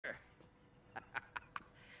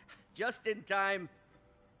Just in time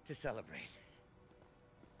to celebrate.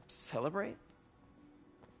 Celebrate?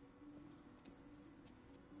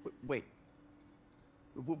 Wait.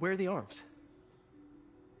 Where are the arms?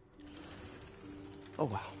 Oh,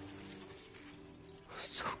 wow.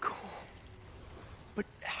 So cool. But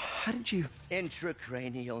how did you...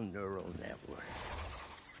 Intracranial neural network.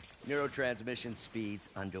 Neurotransmission speeds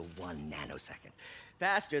under 1 nanosecond.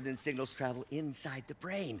 Faster than signals travel inside the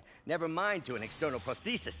brain. Never mind to an external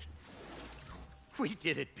prosthesis. We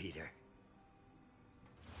did it, Peter.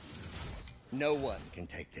 No one can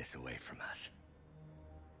take this away from us.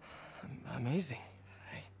 Amazing.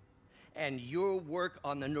 And your work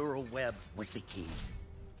on the neural web was the key.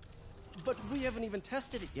 But we haven't even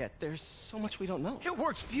tested it yet. There's so much we don't know. It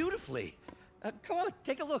works beautifully. Come on,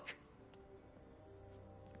 take a look.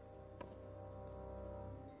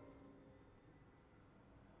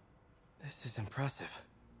 This is impressive.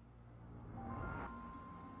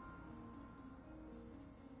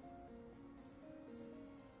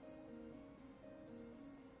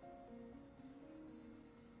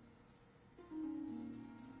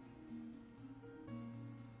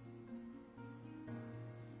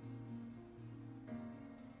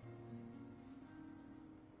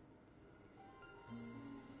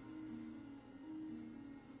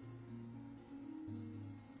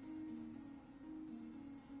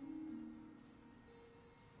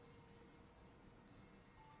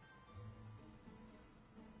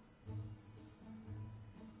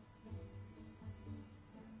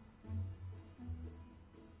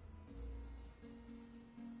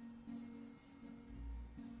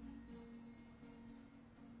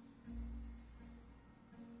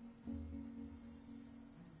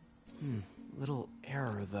 Little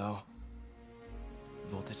error, though.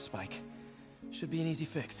 Voltage spike. Should be an easy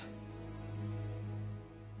fix.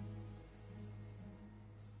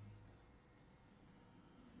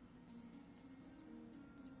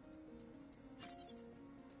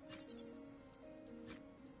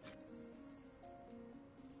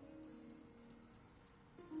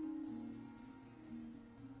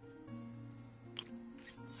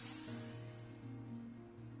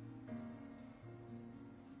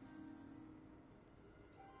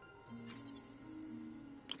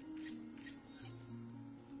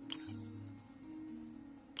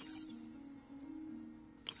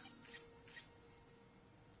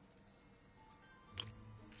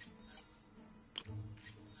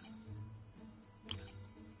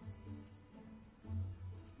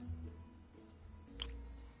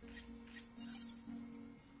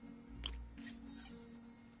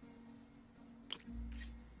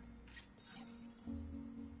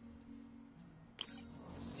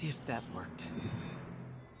 See if that worked.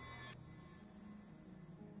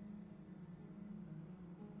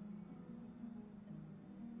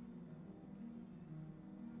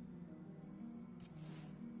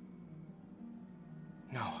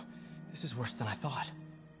 No, this is worse than I thought.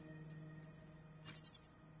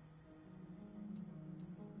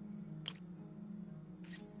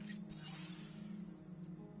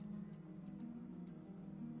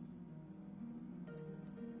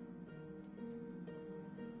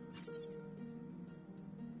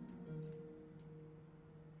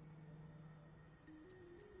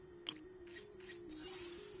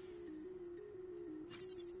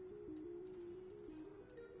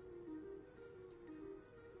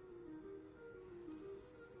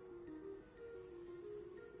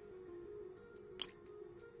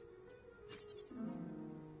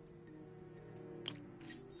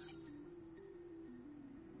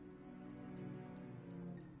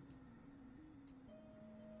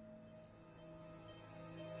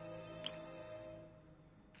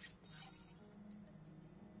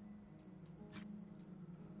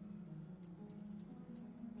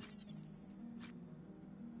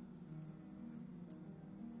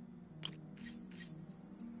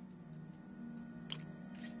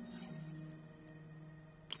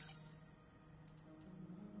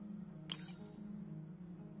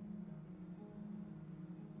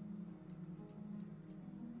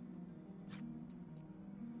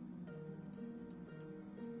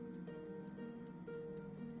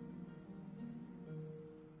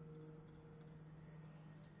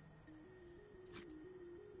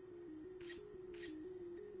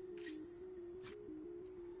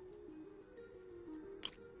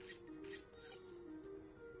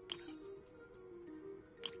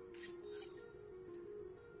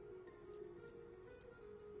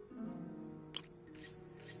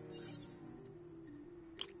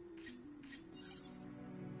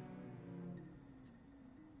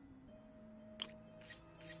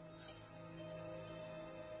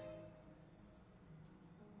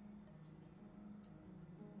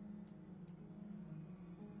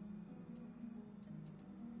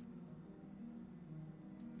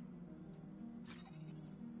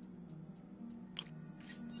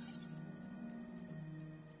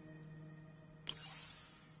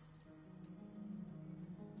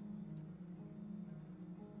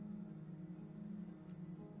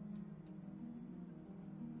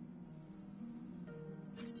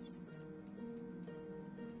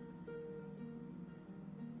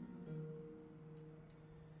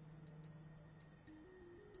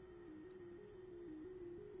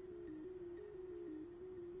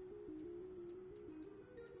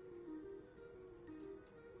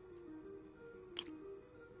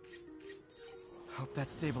 Hope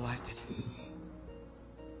that stabilized it.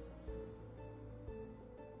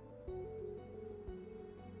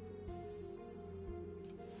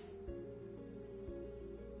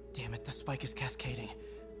 Damn it, the spike is cascading.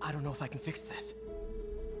 I don't know if I can fix this.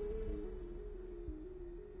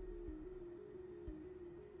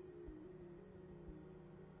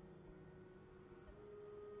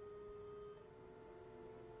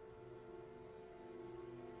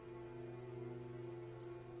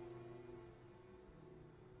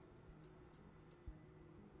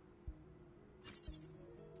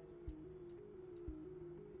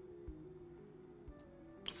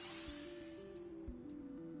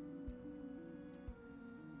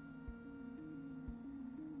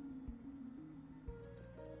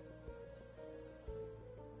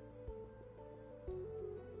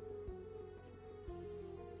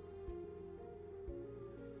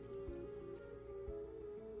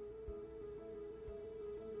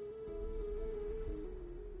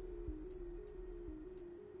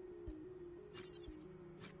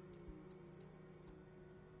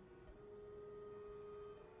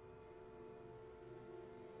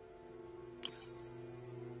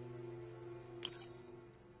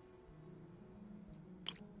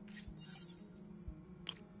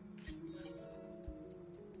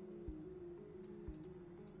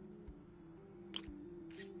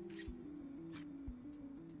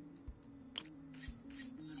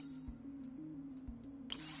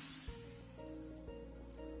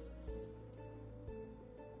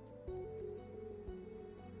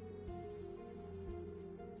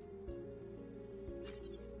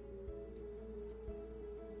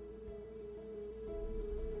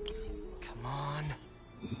 Come on.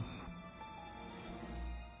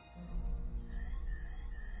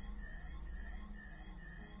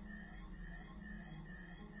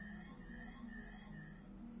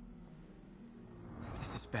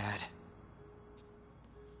 This is bad.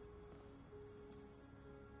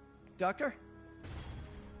 Doctor?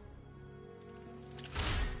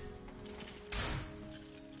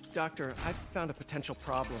 Doctor, I found a potential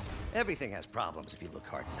problem. Everything has problems if you look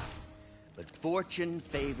hard enough. But fortune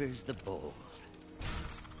favors the bold.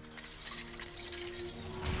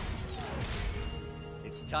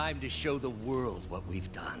 It's time to show the world what we've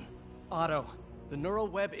done. Otto, the neural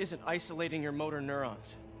web isn't isolating your motor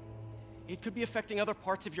neurons. It could be affecting other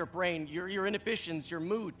parts of your brain, your inhibitions, your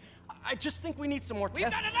mood. I just think we need some more tests.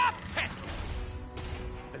 We've done enough testing!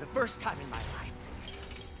 For the first time in my life,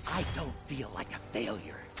 I don't feel like a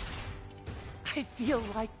failure. I feel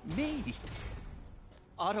like me.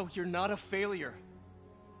 Otto, you're not a failure.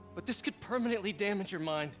 But this could permanently damage your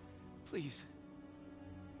mind. Please.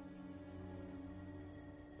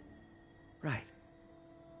 Right.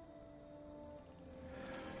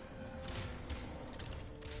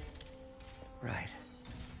 Right.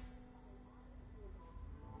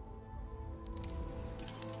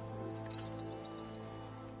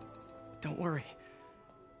 Don't worry.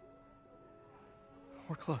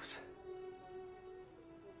 We're close.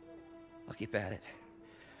 I'll keep at it.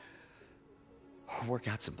 Work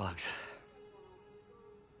out some bugs.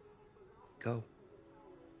 Go.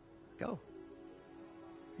 Go.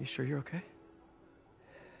 You sure you're okay?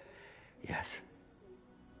 Yes.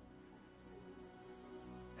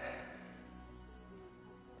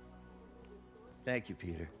 Thank you,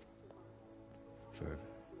 Peter. For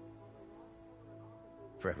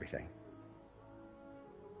everything.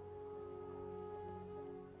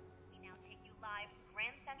 We now take you live to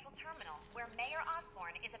Grand Central Terminal, where Mayor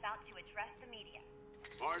Osborne is about to address the media.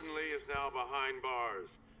 Martin Lee is now behind bars.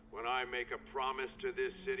 When I make a promise to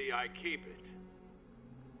this city, I keep it.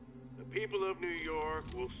 The people of New York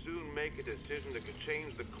will soon make a decision that could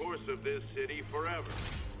change the course of this city forever.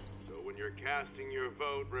 So when you're casting your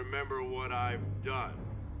vote, remember what I've done.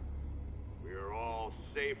 We are all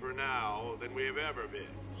safer now than we have ever been.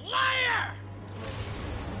 Liar!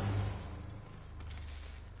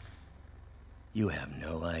 You have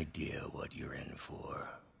no idea what you're in for.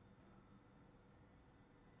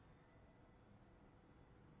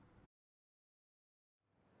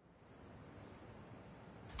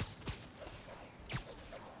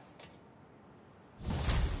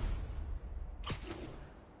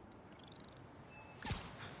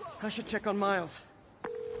 I should check on Miles.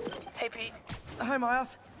 Hey, Pete. Hi,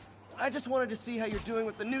 Miles. I just wanted to see how you're doing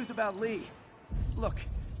with the news about Lee. Look,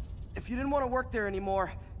 if you didn't want to work there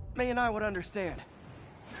anymore, May and I would understand.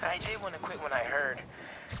 I did want to quit when I heard.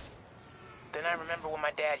 Then I remember what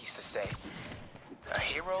my dad used to say. A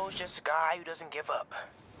hero is just a guy who doesn't give up.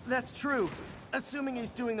 That's true, assuming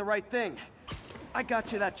he's doing the right thing. I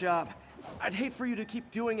got you that job. I'd hate for you to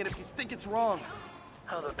keep doing it if you think it's wrong.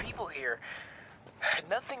 Oh, the people here,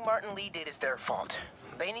 Nothing Martin Lee did is their fault.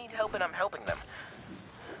 They need help and I'm helping them.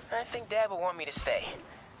 I think Dad will want me to stay.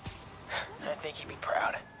 I think he'd be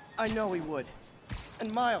proud. I know he would.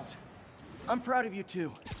 And Miles, I'm proud of you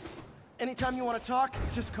too. Anytime you want to talk,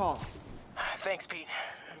 just call. Thanks, Pete.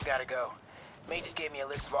 Gotta go. May just gave me a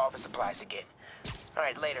list of all the supplies to get. All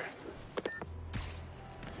right, later.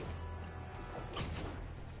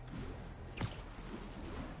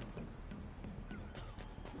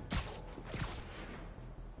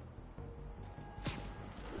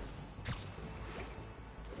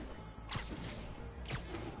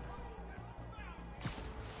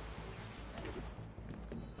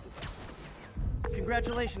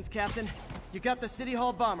 Congratulations, Captain. You got the City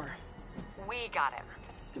Hall bomber. We got him.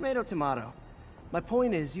 Tomato, tomato. My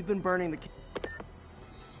point is, you've been burning the...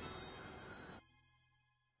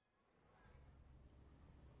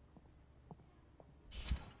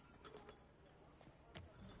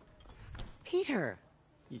 Peter!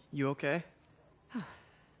 You okay?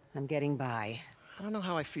 I'm getting by. I don't know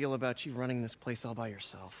how I feel about you running this place all by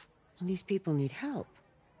yourself. And these people need help.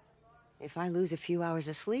 If I lose a few hours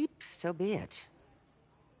of sleep, so be it.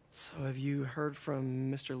 So have you heard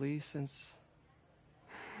from Mr. Lee since...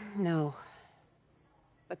 No.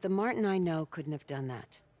 But the Martin I know couldn't have done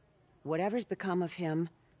that. Whatever's become of him,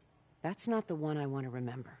 that's not the one I want to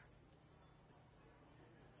remember.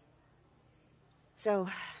 So,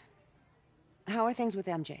 how are things with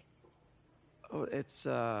MJ? Oh, it's,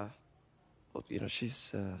 well, you know,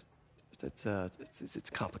 she's, it's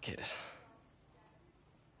complicated.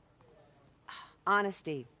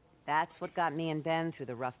 Honesty. That's what got me and Ben through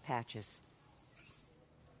the rough patches.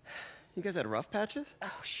 You guys had rough patches?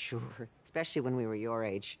 Oh, sure. Especially when we were your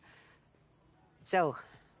age. So,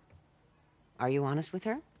 are you honest with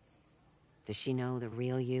her? Does she know the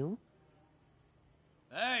real you?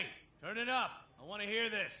 Hey, turn it up. I want to hear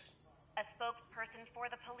this. A spokesperson for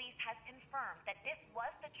the police has confirmed that this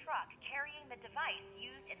was the truck carrying the device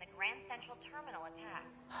used in the Grand Central Terminal attack.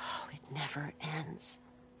 Oh, it never ends.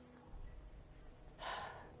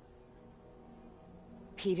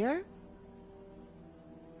 Peter?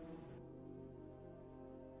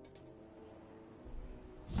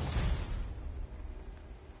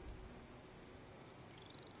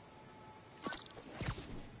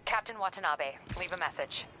 Captain Watanabe, leave a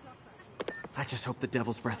message. I just hope the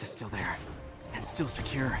Devil's Breath is still there. And still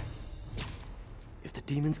secure. If the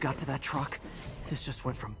demons got to that truck, this just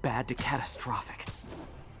went from bad to catastrophic.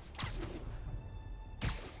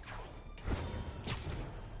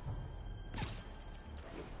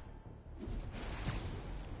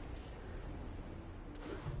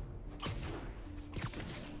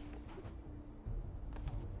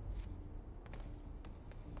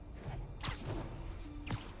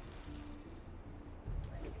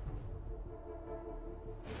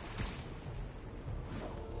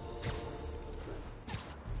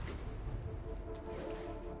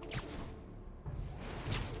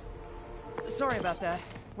 Sorry about that.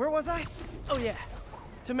 Where was I? Oh yeah.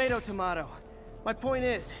 Tomato, tomato. My point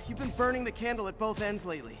is, you've been burning the candle at both ends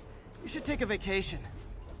lately. You should take a vacation.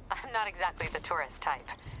 I'm not exactly the tourist type,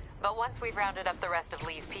 but once we've rounded up the rest of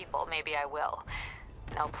Lee's people, maybe I will.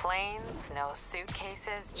 No planes, no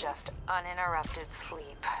suitcases, just uninterrupted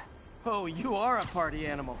sleep. Oh, you are a party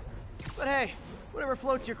animal. But hey, whatever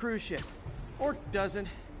floats your cruise ship. Or doesn't.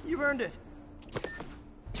 You've earned it.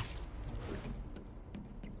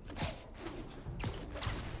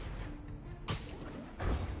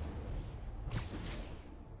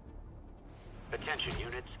 Attention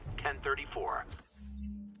units, 1034.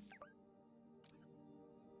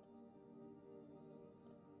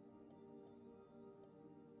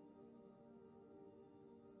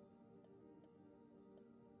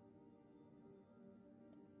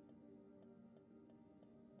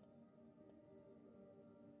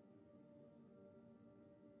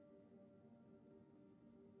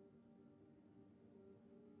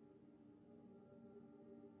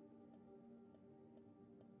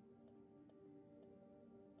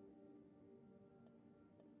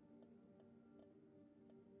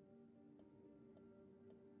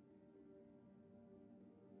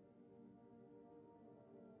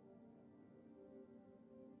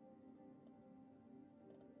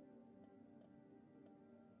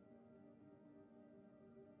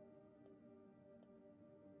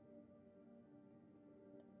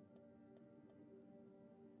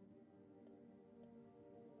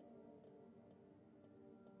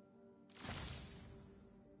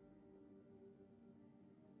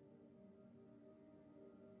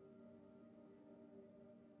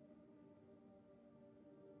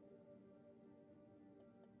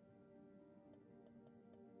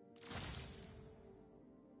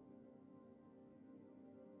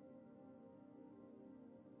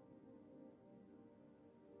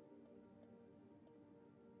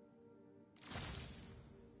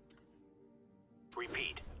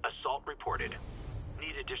 Repeat, assault reported.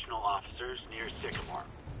 Need additional officers near Sycamore.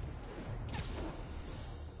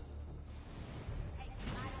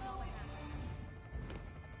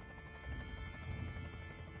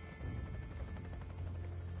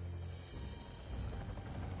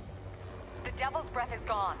 The Devil's Breath is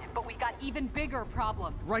gone, but we got even bigger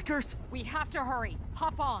problems. Rikers? We have to hurry.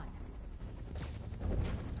 Hop on.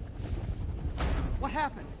 What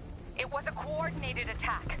happened? It was a coordinated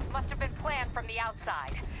attack. Must have been planned from the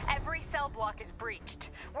outside. Every cell block is breached.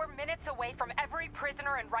 We're minutes away from every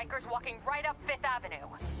prisoner and Rikers walking right up 5th Avenue.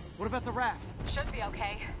 What about the raft? Should be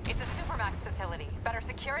okay. It's a Supermax facility. Better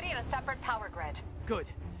security and a separate power grid. Good.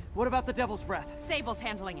 What about the Devil's Breath? Sable's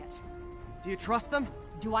handling it. Do you trust them?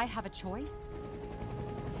 Do I have a choice?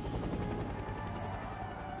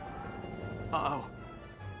 Uh-oh.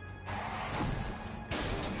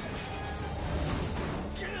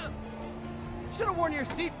 Should've worn your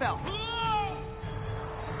seatbelt.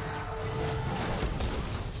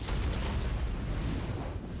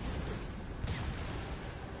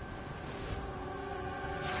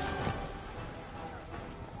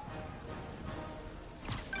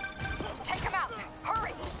 Take him out!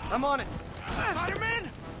 Hurry! I'm on it. Spider-Man!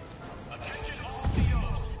 Attention all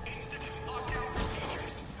COs. Institute lockdown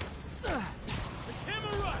procedures. It's him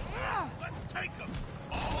or us! Let's take him!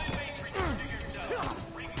 All inmates return to your cells.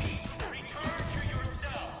 Repeat, return to your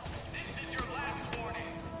cells. This is your last warning.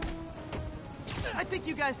 I think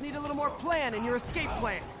you guys need a little more plan in your escape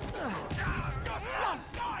plan.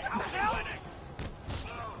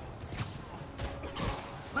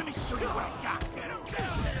 Let me show you what I got!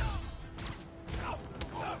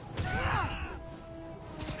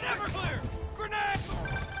 Never clear! Grenade!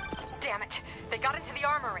 Damn it! They got into the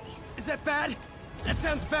armory. Is that bad? That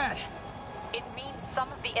sounds bad. It means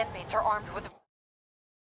some of the inmates are armed with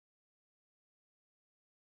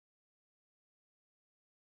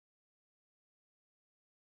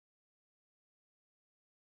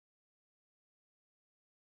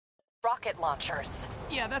rocket launchers.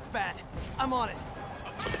 Yeah, that's bad. I'm on it.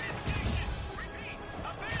 Abandon station! Repeat,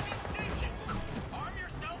 abandon station! Arm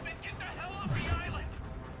yourself and get the hell off the island!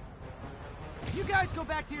 You guys go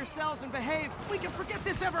back to your cells and behave. We can forget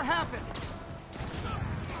this ever happened.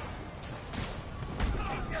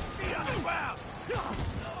 Get feet on the ground!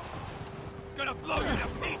 Gonna blow you to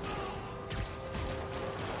pieces!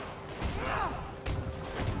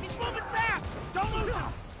 He's moving fast! Don't lose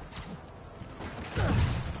him!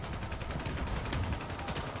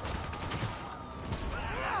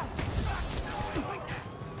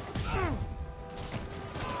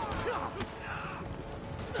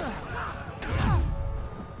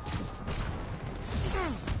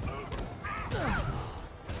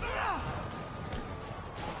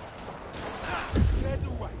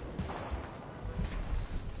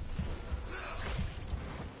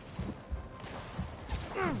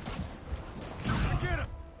 Get him!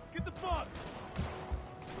 Get the bug!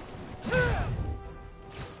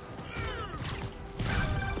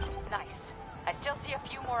 Nice. I still see a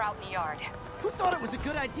few more out in the yard. Who thought it was a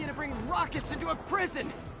good idea to bring rockets into a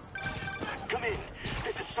prison? Come in.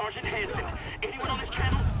 This is Sergeant Hansen. Anyone on this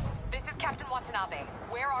channel? This is Captain Watanabe.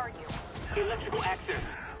 Where are you? Electrical access.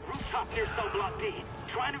 Rooftop near cell block D.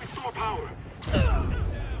 Trying to restore power.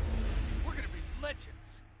 We're gonna be legends.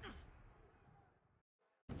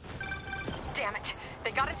 Damn it!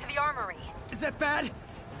 They got into the armory. Is that bad?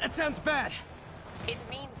 That sounds bad. It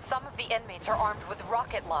means some of the inmates are armed with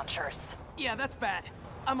rocket launchers. Yeah, that's bad.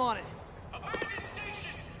 I'm on it. Abandon station!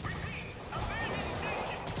 Repeat, abandon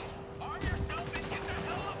station! Arm yourself and get the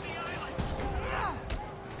hell off the island!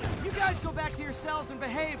 You guys go back to your cells and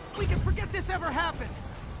behave. We can forget this ever happened.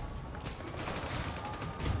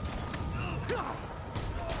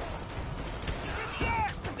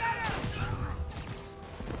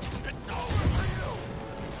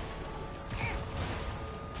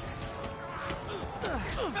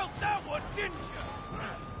 Felt that one, didn't you?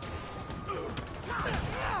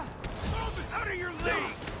 Move it out of your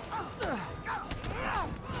league!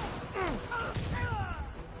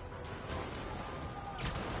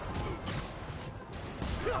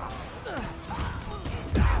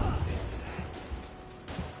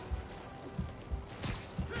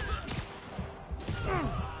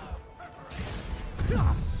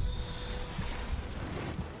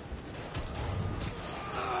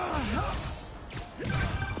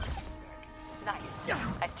 Nice.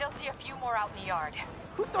 I still see a few more out in the yard.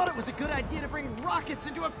 Who thought it was a good idea to bring rockets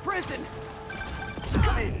into a prison?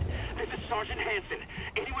 Come in. This is Sergeant Hansen.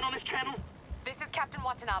 Anyone on this channel? This is Captain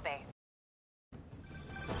Watanabe.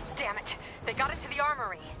 Damn it! They got into the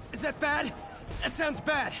armory. Is that bad? That sounds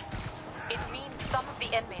bad. It means some of the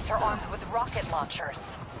inmates are armed with rocket launchers.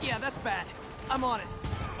 Yeah, that's bad. I'm on it.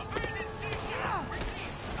 Abandoned station!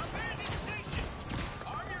 Repeat, abandoned station!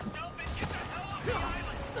 Arm yourself and get the hell off the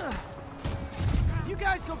island! You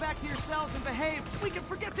guys go back to your cells and behave. We can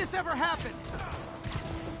forget this ever happened.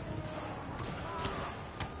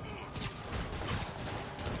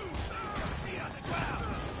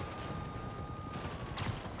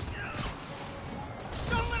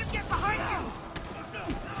 Don't let him get behind you!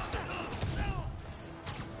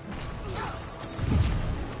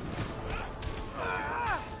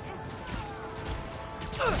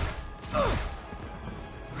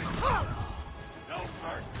 No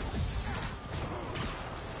mercy!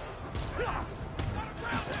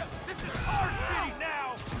 This is our city now!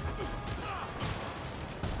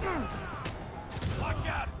 Watch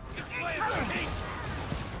out! It's playing for keeps!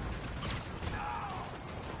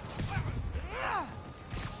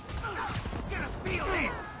 Get a feel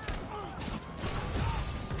this!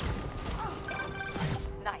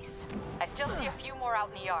 Nice. I still see a few more out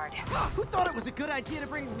in the yard. Who thought it was a good idea to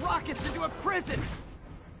bring rockets into a prison?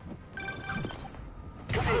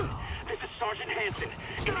 Come in. This is Sergeant Hansen.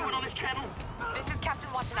 Anyone on this channel? This is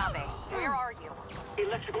Captain Watanabe. Where are you?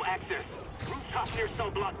 Electrical access. Rooftop near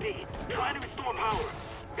cell block D. Trying to restore power.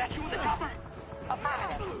 That you in the chopper?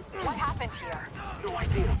 Affirmative. What happened here? No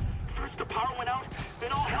idea. First the power went out,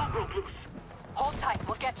 then all hell broke loose. Hold tight.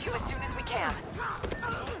 We'll get to you as soon as we can.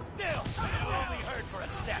 Still, you only heard for a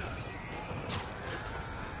second.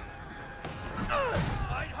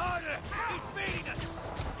 Fight harder! He's beating us!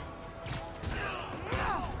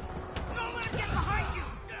 Don't let him get behind you!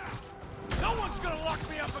 No one's gonna lock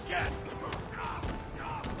me up again!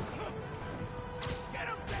 Get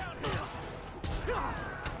him down here!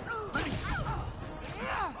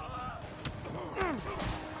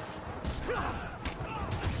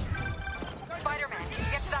 Spider-Man, can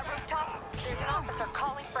you get to that rooftop? There's an officer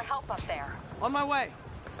calling for help up there. On my way.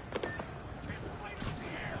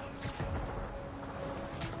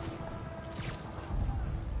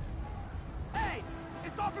 Hey!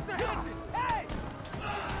 It's Officer Hansen! Hey!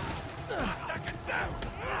 Second down!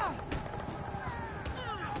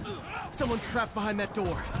 Someone's trapped behind that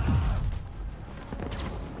door.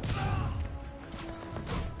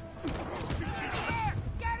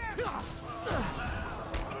 Get him!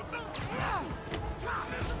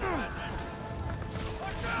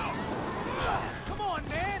 Watch out! Come on,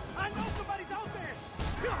 man! I know somebody's out there!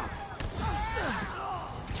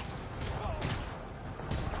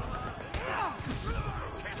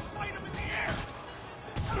 Can't fight him in the air!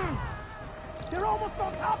 They're almost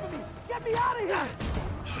on top of me! Get me out of here!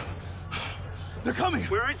 They're coming!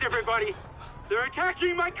 Where is everybody? They're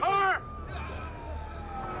attacking my car!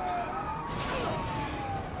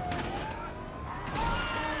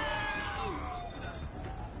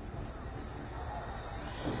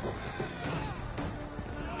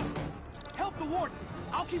 Help the warden!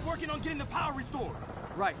 I'll keep working on getting the power restored.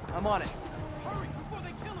 Right, I'm on it. Hurry before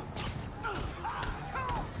they kill him!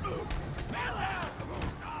 Bail out!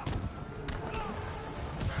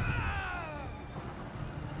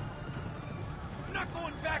 I'm not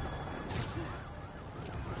going back!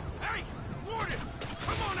 Hey! Warden!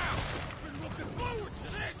 Come on out! Been looking forward to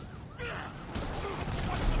this!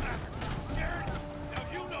 What's the matter? Scared? Now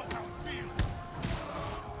you know how it feels!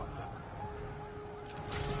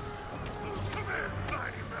 Come here,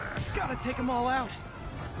 mighty man! Gotta take them all out.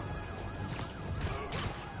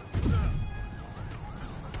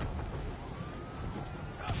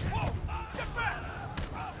 Whoa! Get back!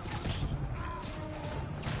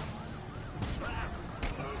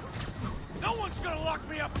 No one's gonna lock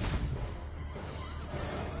me up!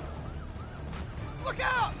 Look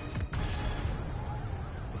out!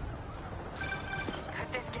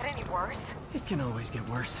 Could this get any worse? It can always get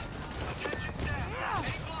worse. Attention staff! A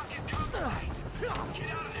block is compromised! Get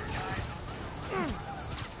out of there, guys!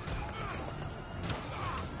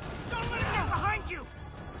 Don't let him get behind you!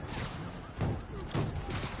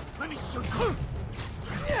 Let me show you!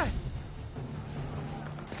 Yeah.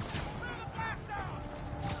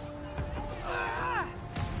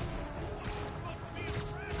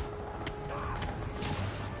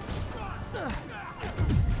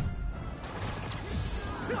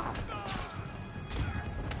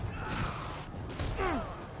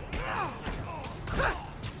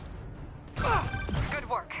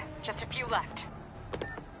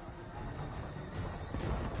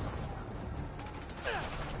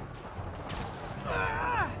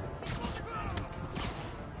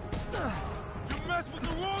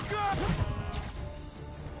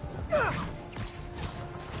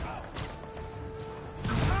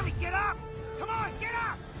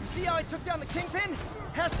 See how I took down the Kingpin?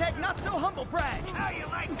 Hashtag not so humble brag. How you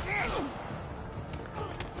like this?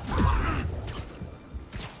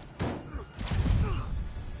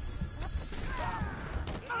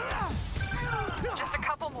 Just a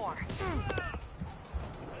couple more.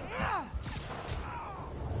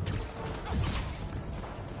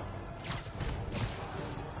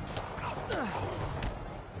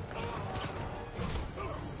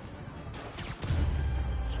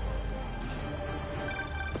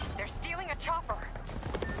 They're stealing a chopper.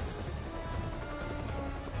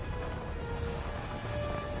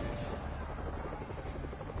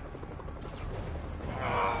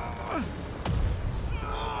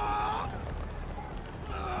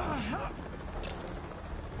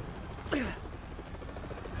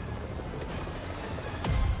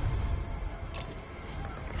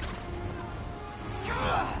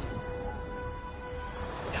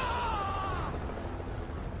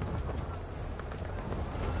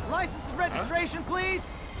 License and registration, please.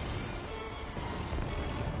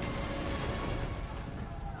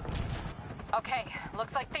 Okay,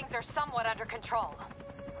 looks like things are somewhat under control.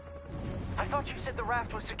 I thought you said the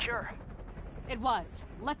raft was secure. It was.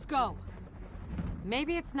 Let's go.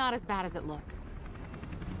 Maybe it's not as bad as it looks.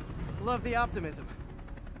 Love the optimism.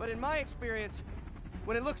 But in my experience,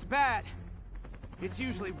 when it looks bad, it's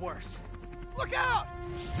usually worse. Look out!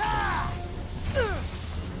 Ah!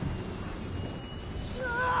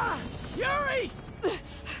 Ah! Yuri!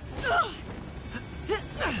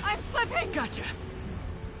 I'm slipping! Gotcha.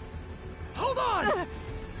 Hold on!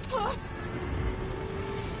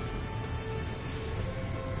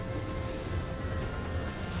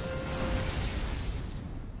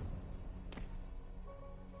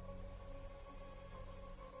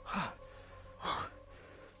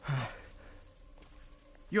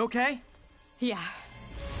 You okay? Yeah.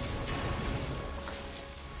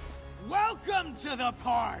 Welcome to the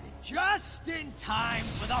party. Just in time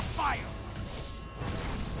for the fire.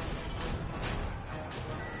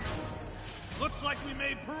 Looks like we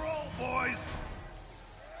made parole, boys.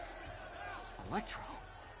 Electro?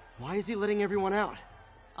 Why is he letting everyone out?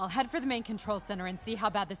 I'll head for the main control center and see how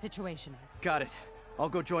bad the situation is. Got it. I'll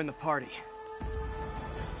go join the party.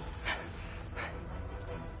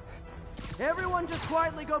 Everyone just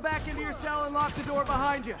quietly go back into your cell and lock the door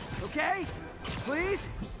behind you, okay? Please?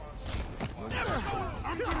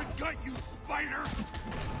 I'm gonna gut you, spider!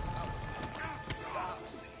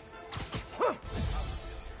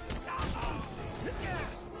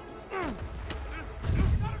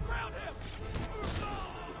 Gotta ground him!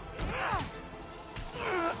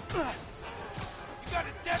 You got a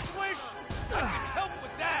death wish? I can help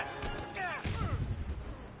with that!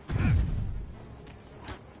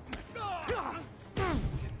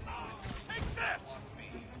 Take this!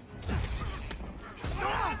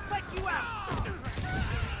 I'll take you out!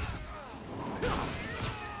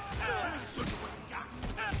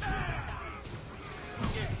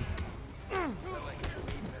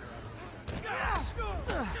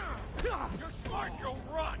 You're smart, you'll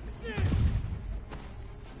run!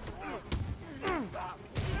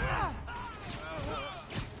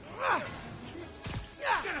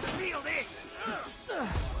 Feel this!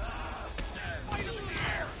 Fight him in the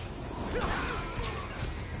air!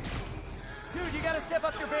 Dude, you gotta step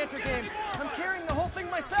up your banter game. I'm carrying the whole thing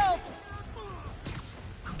myself!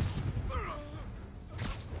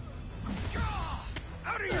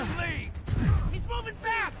 Out of your league! He's moving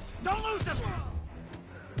fast! Don't lose him!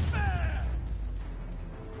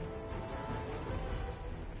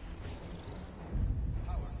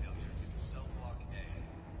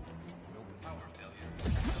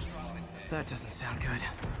 That doesn't sound good.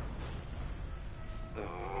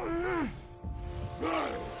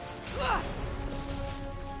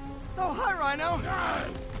 Oh, hi, Rhino!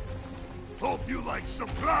 Hope you like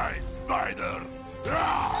surprise, Spider!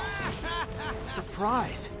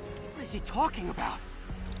 Surprise? What is he talking about?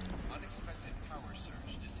 Unexpected power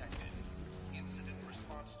surge detected. Incident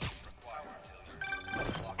response team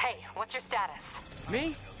required. Hey, what's your status?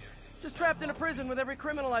 Me? Just trapped in a prison with every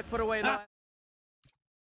criminal I've put away that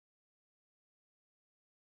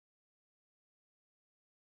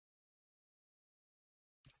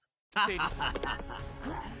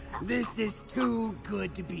This is too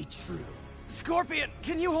good to be true. Scorpion,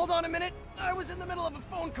 can you hold on a minute? I was in the middle of a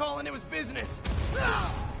phone call and it was business.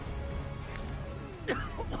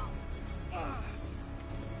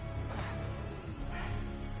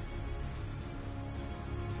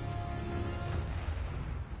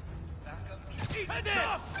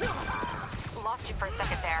 Lost you for a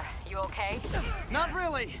second there. You okay? Not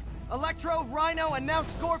really. Electro, Rhino, and now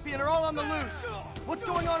Scorpion are all on the loose. What's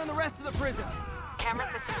going on in the rest of the prison? Camera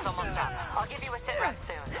system's almost up. I'll give you a sit rep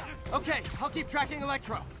soon. Okay, I'll keep tracking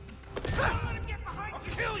Electro. I'll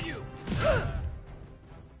kill you!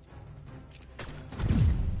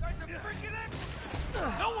 Guys are freaking it!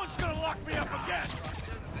 No one's gonna lock me up again!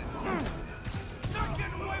 Not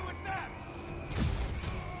getting away with that!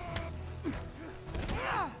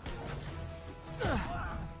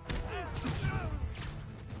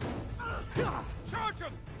 Charge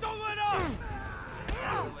him! Don't let up!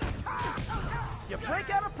 You break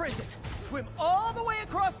out of prison, swim all the way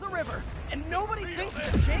across the river, and nobody thinks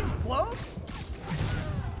to change clothes?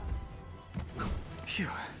 Phew.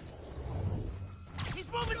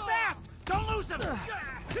 He's moving fast! Don't lose him!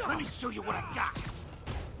 Let me show you what I got!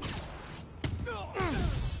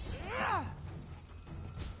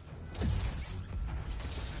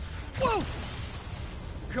 Whoa!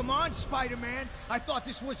 Come on, Spider-Man. I thought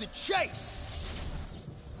this was a chase.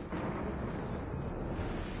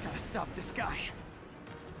 Gotta stop this guy.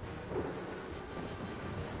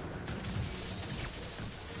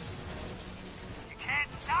 You can't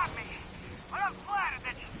stop me, but I'm flattered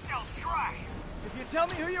that you still try. If you tell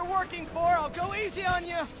me who you're working for, I'll go easy on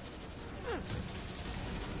you.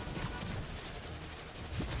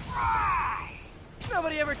 Try!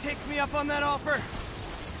 Nobody ever takes me up on that offer.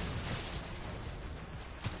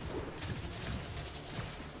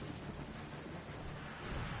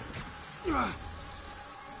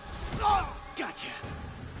 Oh, gotcha.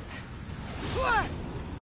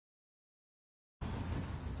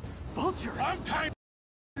 Vulture. Long time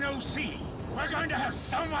no see. We're going to have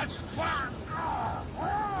so much fun!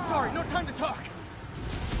 Sorry, no time to talk.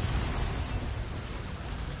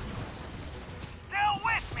 Still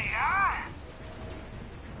with me, huh?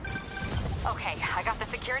 Okay, I got the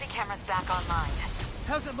security cameras back online.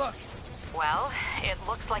 How's it look? Well, it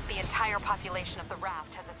looks like the entire population of the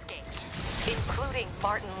raft has escaped, including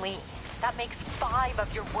Martin Lee. That makes 5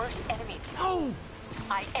 of your worst enemies. No!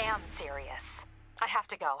 I am serious. I have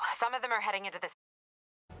to go. Some of them are heading into this.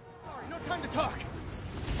 Sorry, no time to talk.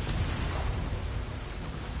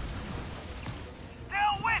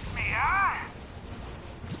 Still with me, huh?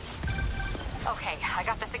 Okay, I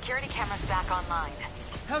got the security cameras back online.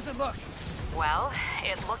 How's it look? Well,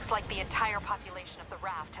 it looks like the entire population of the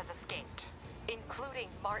raft has escaped, including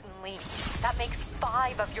Martin Lee. That makes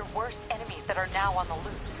 5 of your worst enemies that are now on the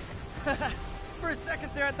loose. For a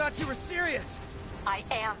second there, I thought you were serious. I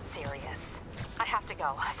am serious. I have to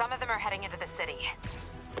go. Some of them are heading into the city.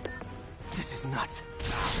 This is nuts.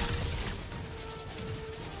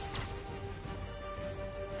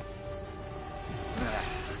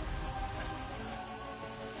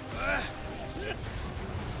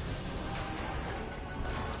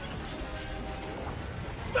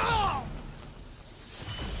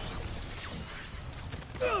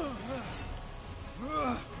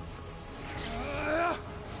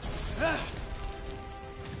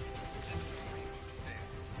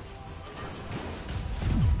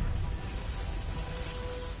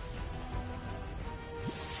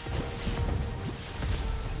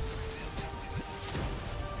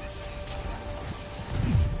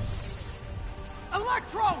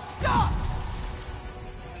 Electro, stop!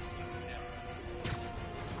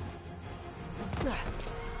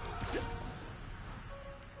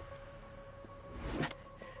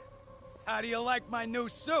 How do you like my new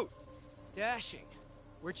suit? Dashing.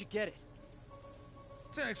 Where'd you get it?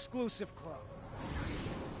 It's an exclusive club.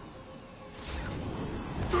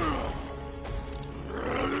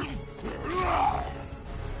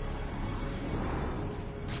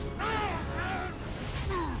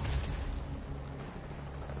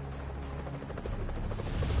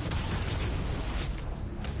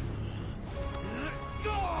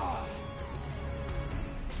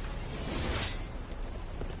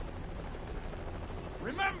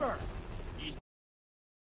 Remember, he's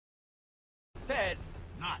said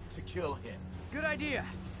not to kill him. Good idea.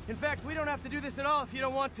 In fact, we don't have to do this at all if you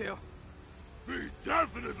don't want to. We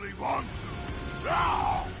definitely want to.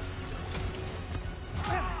 Ah!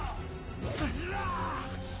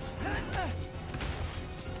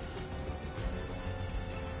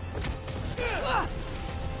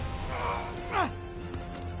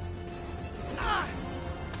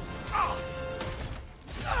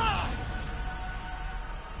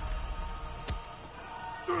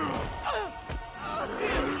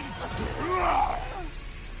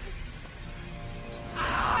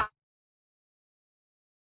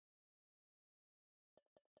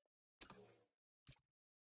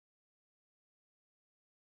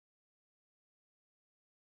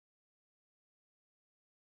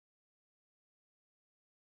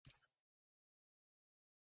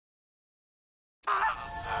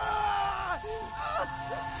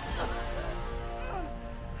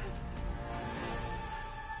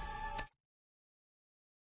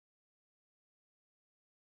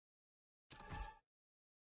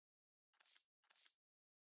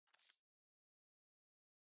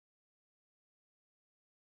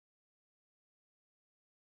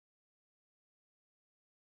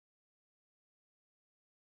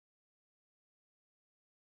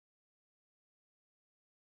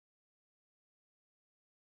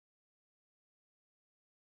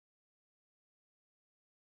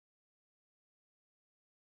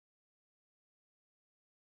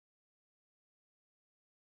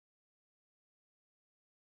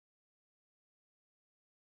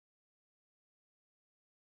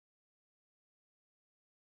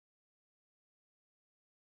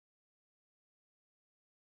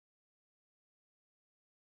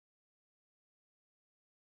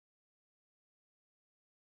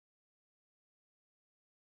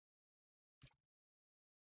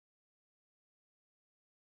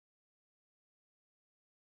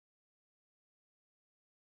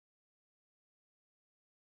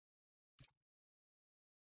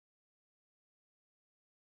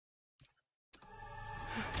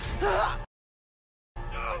 Dr.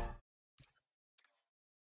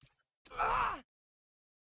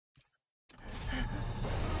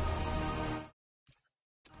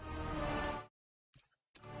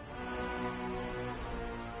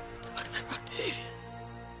 Octavius.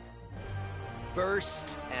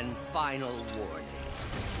 First and final warning.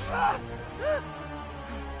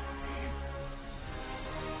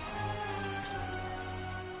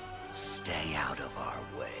 Stay out of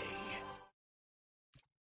our way.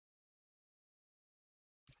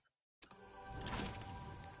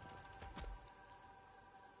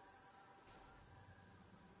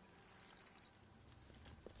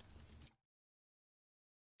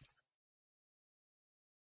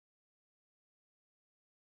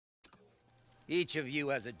 Each of you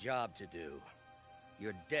has a job to do.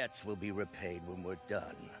 Your debts will be repaid when we're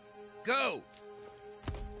done. Go!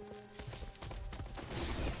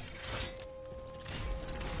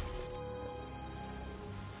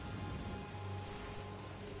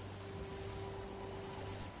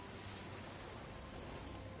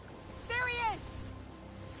 There he is!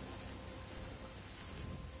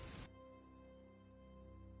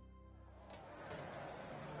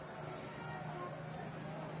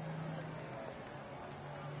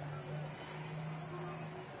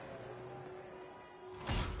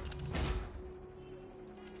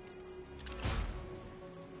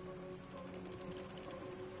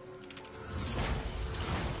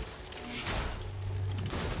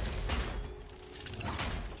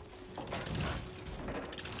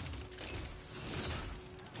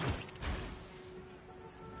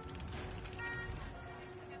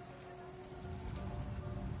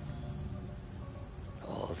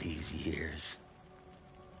 All these years.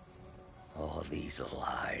 All these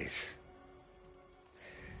lies.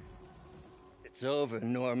 It's over,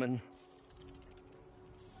 Norman.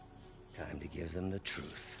 Time to give them the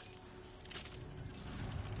truth.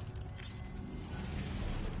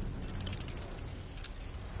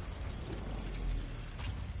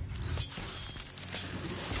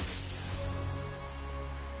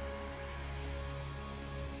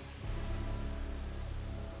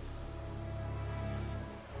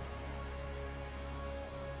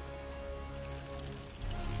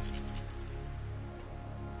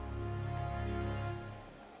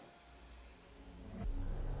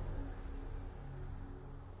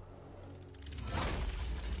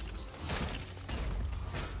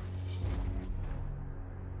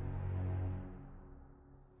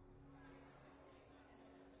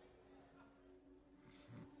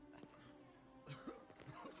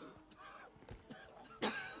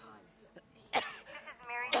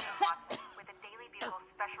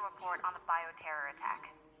 On the bioterror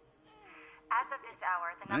attack. As of this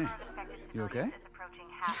hour, the number of infected civilians is approaching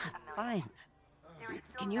half a million. Fine. There is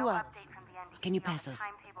still Can you, no update from the NDC can you on pass the those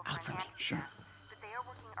timetable out for me? Sure. But they are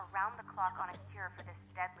working around the clock on a cure for this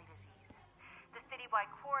deadly disease. The citywide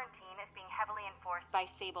quarantine is being heavily enforced by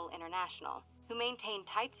Sable International, who maintain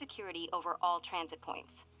tight security over all transit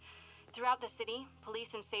points. Throughout the city,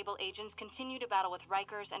 police and Sable agents continue to battle with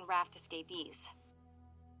Rikers and Raft escapees.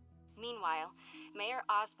 Meanwhile, Mayor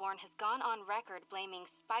Osborn has gone on record blaming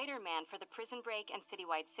Spider-Man for the prison break and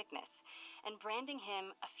citywide sickness, and branding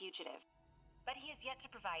him a fugitive. But he has yet to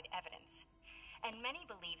provide evidence. And many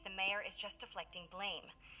believe the mayor is just deflecting blame,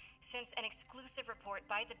 since an exclusive report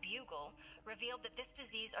by the Bugle revealed that this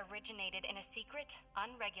disease originated in a secret,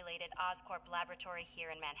 unregulated Oscorp laboratory here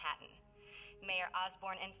in Manhattan. Mayor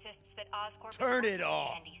Osborn insists that Oscorp Turn is it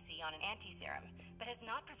off! the NDC on an anti-serum, but has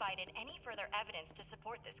not provided any further evidence to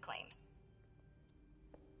support this claim.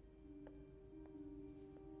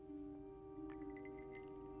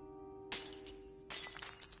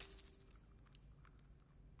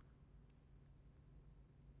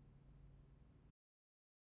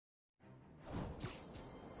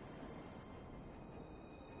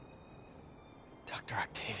 Dr.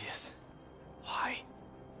 Octavius. Why?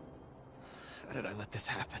 How did I let this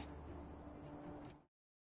happen?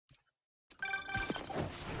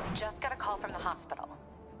 Just got a call from the hospital.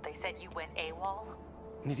 They said you went AWOL.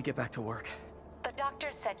 I need to get back to work. The doctor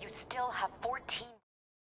said you still have 14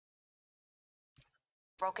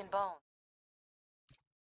 broken bones.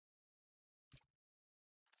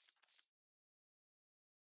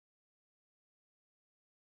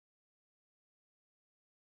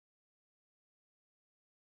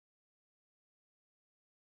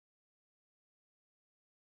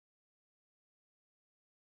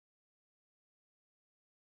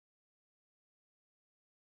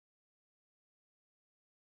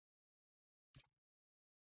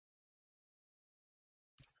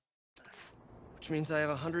 Which means I have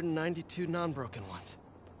 192 non-broken ones.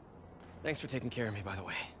 Thanks for taking care of me, by the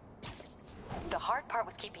way. The hard part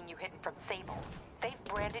was keeping you hidden from Sables. They've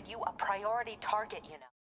branded you a priority target, you know.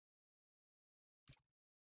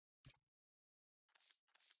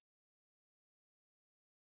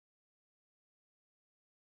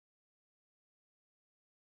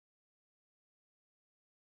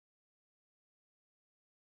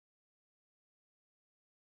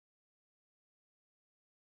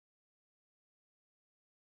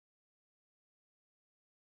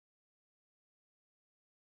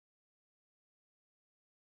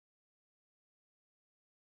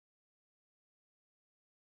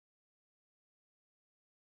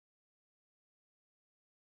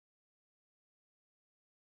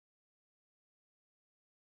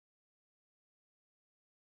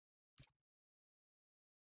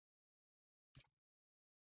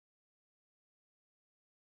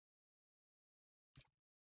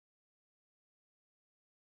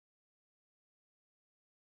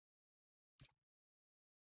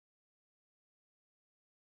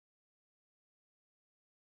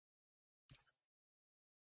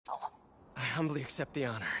 I humbly accept the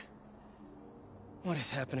honor. What is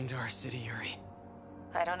happening to our city, Yuri?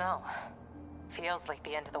 I don't know. Feels like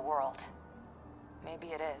the end of the world. Maybe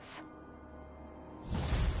it is.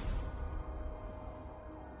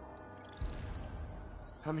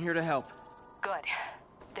 I'm here to help. Good.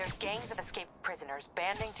 There's gangs of escaped prisoners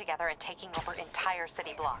banding together and taking over entire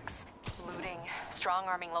city blocks. Looting,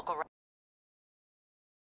 strong-arming local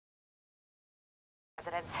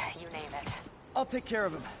residents, you name it. I'll take care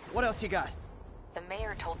of him. What else you got? The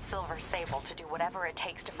mayor told Silver Sable to do whatever it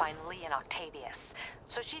takes to find Lee and Octavius.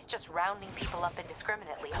 So she's just rounding people up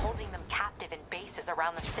indiscriminately, holding them captive in bases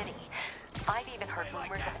around the city. I've even heard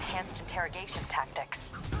rumors of enhanced interrogation tactics.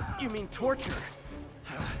 You mean torture?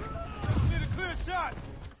 Need a clear shot!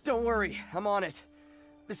 Don't worry, I'm on it.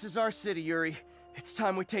 This is our city, Yuri. It's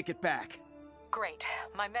time we take it back. Great.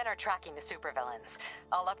 My men are tracking the supervillains.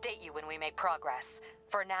 I'll update you when we make progress.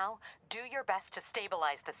 For now, do your best to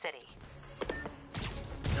stabilize the city.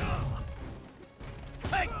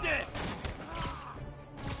 Take this!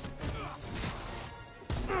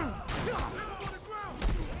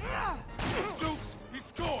 Dukes, he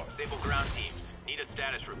scored! Sable ground teams. Need a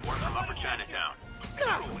status report from Upper Chinatown.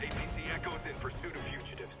 Control, APC Echoes in pursuit of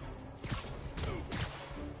fugitives.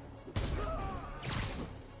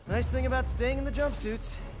 Nice thing about staying in the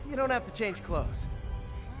jumpsuits, you don't have to change clothes.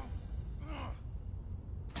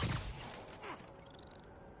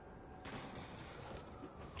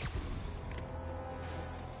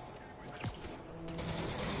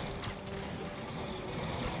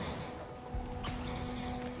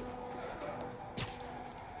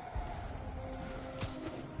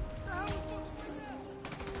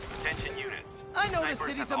 Attention units. I know the Snipers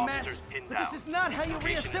city's have a mess, officers but inbound. this is not how you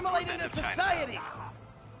Location is re-assimilate north end into of society!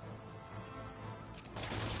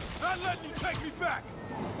 Not letting you take me back!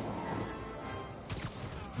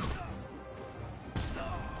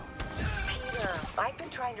 Peter, I've been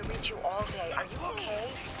trying to reach you all day. Are you okay?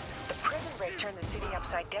 The prison break turned the city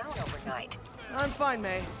upside down overnight. I'm fine,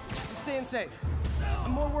 May. I'm staying safe.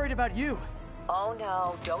 I'm more worried about you. Oh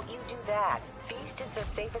no, don't you do that. Feast is the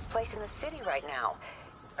safest place in the city right now.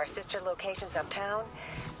 Our sister locations uptown,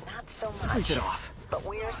 not so much. Sleep it off. But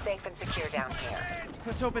we're safe and secure down here.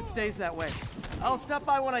 Let's hope it stays that way. I'll stop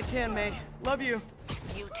by when I can, May. Love you.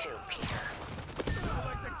 You too, Peter. I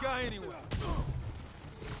like that guy anyway.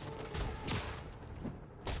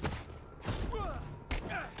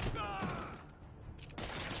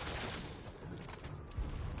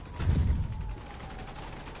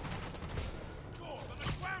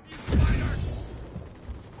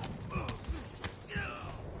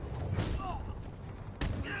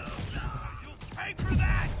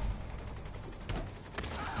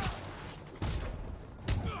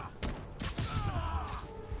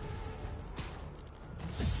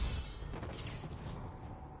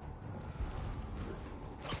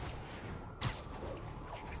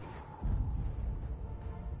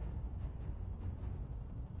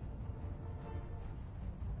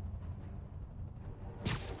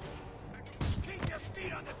 Keep your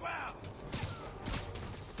feet on the ground!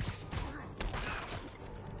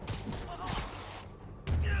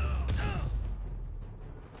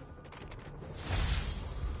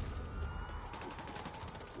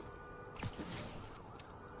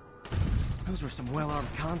 Those were some well-armed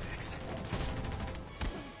convicts.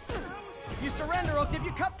 If you surrender, I'll give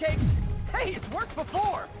you cupcakes. Hey, it's worked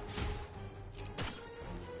before!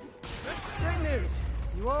 Great news.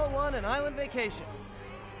 You all won an island vacation.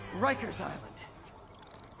 Rikers Island.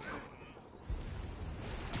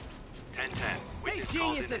 10-10. Hey, Witness called in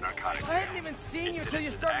geniuses! a narcotics I hadn't jam. even seen you Incident till you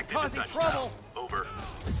is started active in causing Dutch trouble. Town. Over.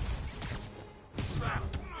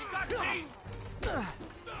 We got team! So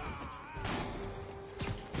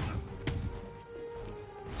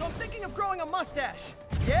I'm thinking of growing a mustache.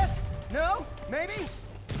 Yes? No? Maybe?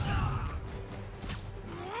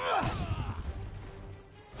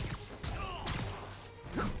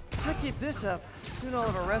 If I keep this up, soon I'll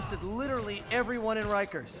have arrested literally everyone in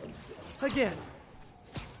Rikers. Again.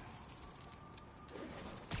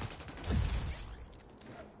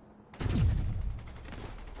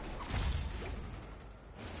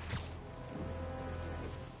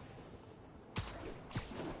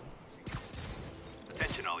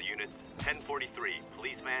 Attention all units. 1043.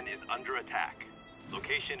 Policeman is under attack.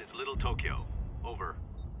 Location is Little Tokyo. Over.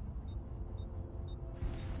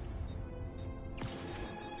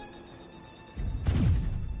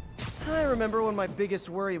 I remember when my biggest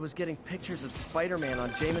worry was getting pictures of Spider-Man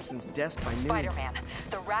on Jameson's desk by noon. Spider-Man,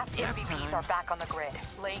 the Raft MVPs are back on the grid,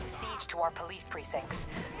 laying siege to our police precincts.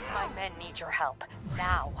 My men need your help.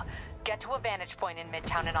 Now. Get to a vantage point in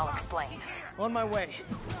Midtown and I'll explain. On my way.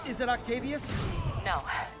 Is it Octavius? No,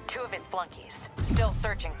 2 of his flunkies. Still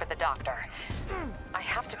searching for the doctor. I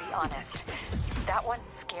have to be honest. That one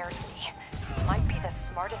scares me. Might be the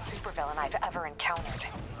smartest supervillain I've ever encountered.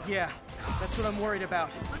 Yeah, that's what I'm worried about.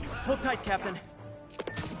 Hold tight, Captain.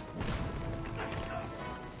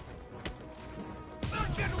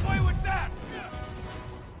 Not getting away with that!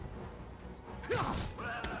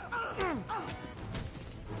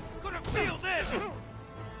 Gonna feel this!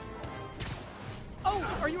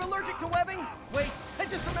 Oh, are you allergic to webbing? Wait, I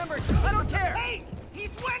just remembered. I don't care! Hey! He's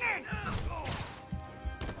winning!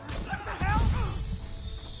 What the hell?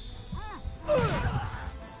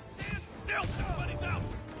 Stand still! Somebody's out!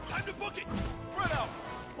 Time to book it! Spread out!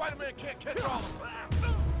 Spider-Man can't catch all of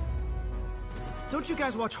them! Don't you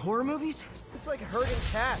guys watch horror movies? It's like herding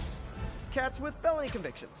cats. Cats with felony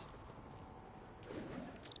convictions.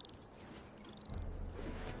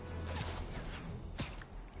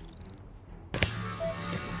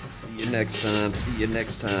 See you next time. See you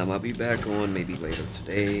next time. I'll be back on maybe later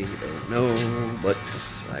today. Don't know, but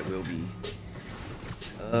I will be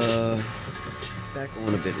back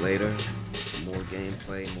on a bit later. More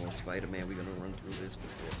gameplay, more Spider-Man. We're gonna run through this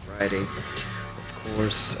before Friday. Of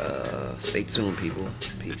course, stay tuned, people.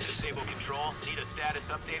 Peace. This is Sable Control. Need a status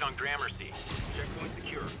update on Gramercy. Checkpoint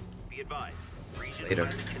secure. Be advised. Region Later.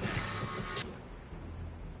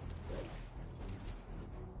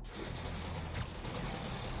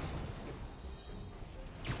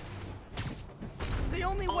 The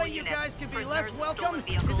only way you guys can be less welcome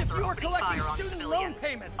is if you were collecting student loan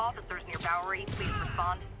payments. Officers near Bowery, please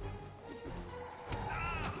respond.